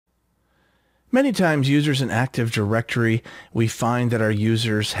Many times users in Active Directory, we find that our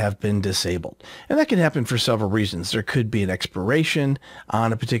users have been disabled. And that can happen for several reasons. There could be an expiration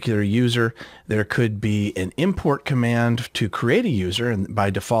on a particular user. There could be an import command to create a user, and by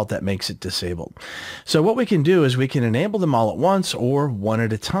default that makes it disabled. So what we can do is we can enable them all at once or one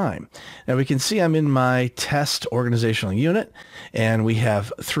at a time. Now we can see I'm in my test organizational unit, and we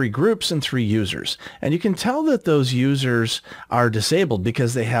have 3 groups and 3 users. And you can tell that those users are disabled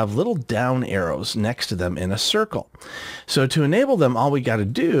because they have little down arrows next to them in a circle. So to enable them, all we got to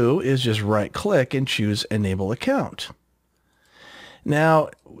do is just right click and choose Enable Account. Now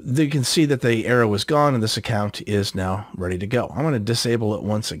you can see that the arrow is gone and this account is now ready to go. I'm going to disable it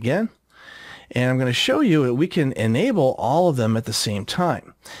once again. And I'm going to show you that we can enable all of them at the same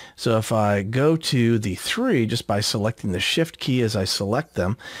time. So if I go to the 3 just by selecting the Shift key as I select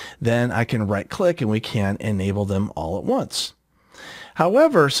them, then I can right click and we can enable them all at once.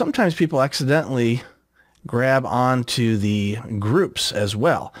 However, sometimes people accidentally grab onto the groups as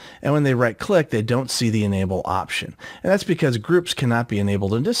well. And when they right click, they don't see the enable option. And that's because groups cannot be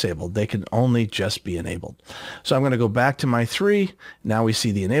enabled and disabled. They can only just be enabled. So I'm going to go back to my 3. Now we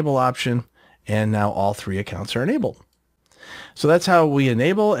see the enable option, and now all 3 accounts are enabled. So that's how we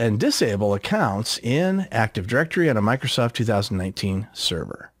enable and disable accounts in Active Directory on a Microsoft 2019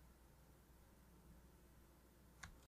 server.